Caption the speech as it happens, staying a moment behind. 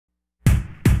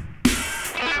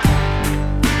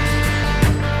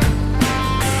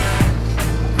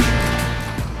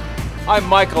I'm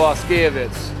Michael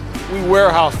Oskevitz. We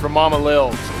warehouse for Mama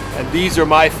Lil's, and these are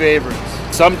my favorites.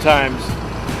 Sometimes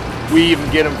we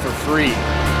even get them for free.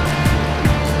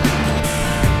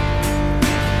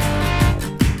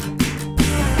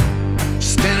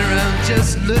 Stand around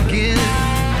just looking,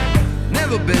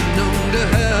 never been known to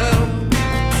help.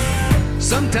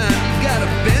 Sometimes you gotta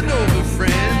bend over,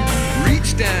 friend,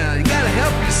 reach down, you gotta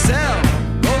help yourself,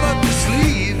 roll up your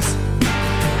sleeves.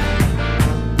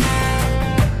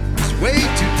 There's way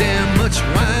too damn much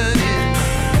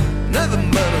whining,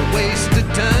 nothing but a waste of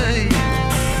time.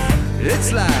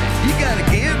 It's like you gotta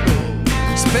gamble,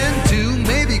 spend two,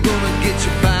 maybe gonna get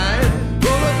you by.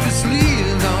 Roll up your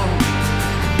sleeves on.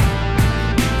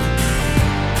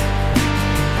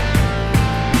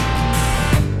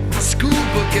 School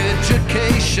book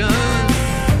education,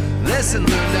 lesson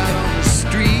learned out on the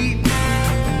street.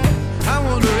 I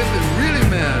wonder if it really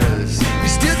matters. You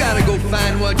still gotta go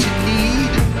find what you need.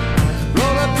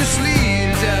 Roll up your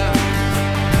sleeves, yeah.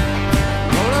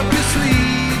 Roll up your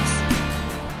sleeves.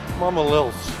 Mama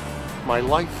Lil's, my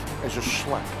life as a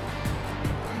Schlep.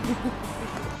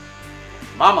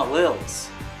 Mama Lil's,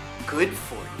 good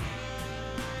for you.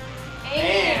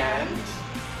 And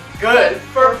good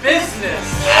for business.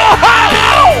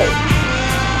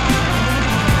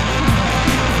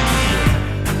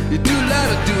 You do a lot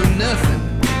of doing nothing,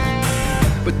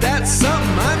 but that's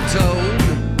something I'm told.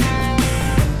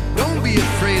 Don't be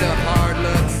afraid of hard